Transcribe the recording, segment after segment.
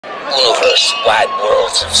Unoverse, wide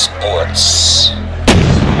worlds of sports.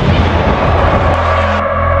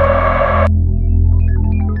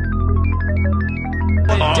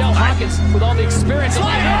 Del Hawkins with all the experience. The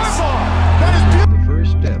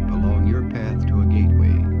first step along your path to a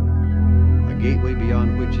gateway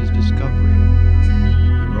beyond which is discovery,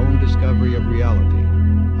 your own discovery of reality,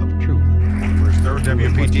 of truth. For his third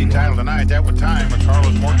WPT title tonight, that was time with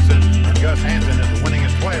Carlos Mortensen and Gus Hansen as the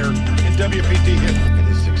winningest player in WPT history. And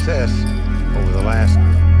his success over the last...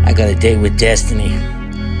 I got a date with destiny.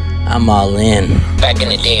 I'm all in. Back in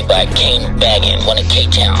the day, I came bagging one of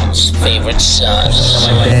K-Town's favorite sons.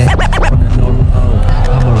 I'm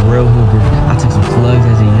a real hooper. I took some slugs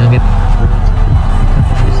as a youngin'.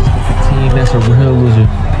 Team that's a real loser.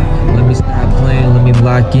 Let me stop playing, let me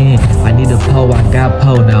lock in. I need a pole, I got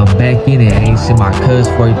pole, now I'm back in it. Ain't seen my cuz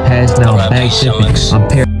before he passed, now I'm back shipping. I'm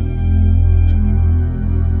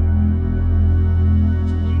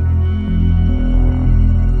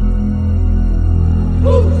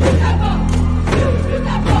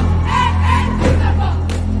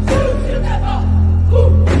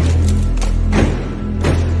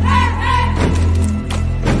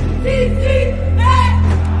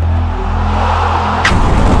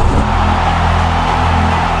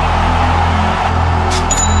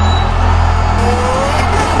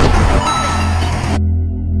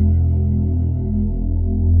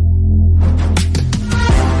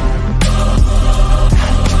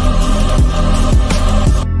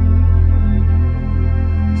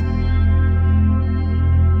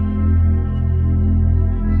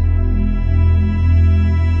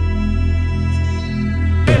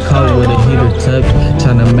cold with a heater tuck,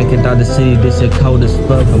 tryna make it out the city. This shit cold as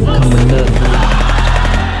fuck. I'm coming up.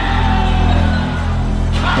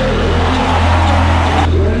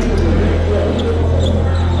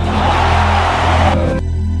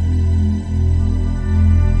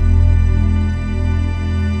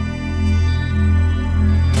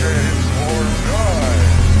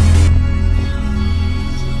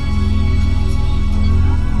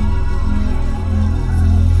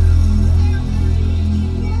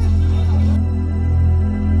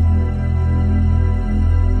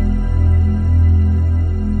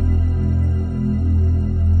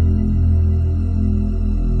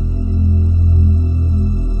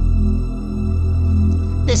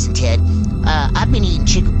 Listen, Ted, I've been eating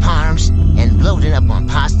chicken parms and loading up on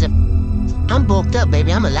pasta. I'm bulked up,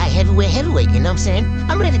 baby. I'm a light heavyweight, you know what I'm saying?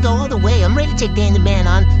 I'm ready to go all the way. I'm ready to take Danny the Man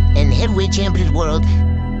on and heavyweight champion of the world.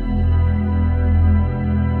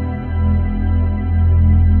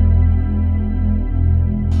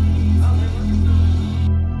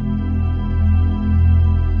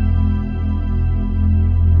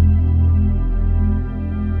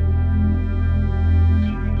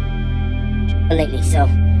 Lately, so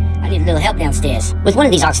I need a little help downstairs. With one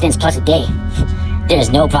of these oxidants plus a day, there is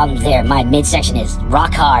no problems there. My midsection is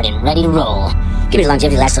rock hard and ready to roll. Give me the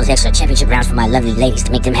longevity to last those extra championship rounds for my lovely ladies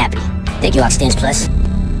to make them happy. Thank you, Oxidants Plus.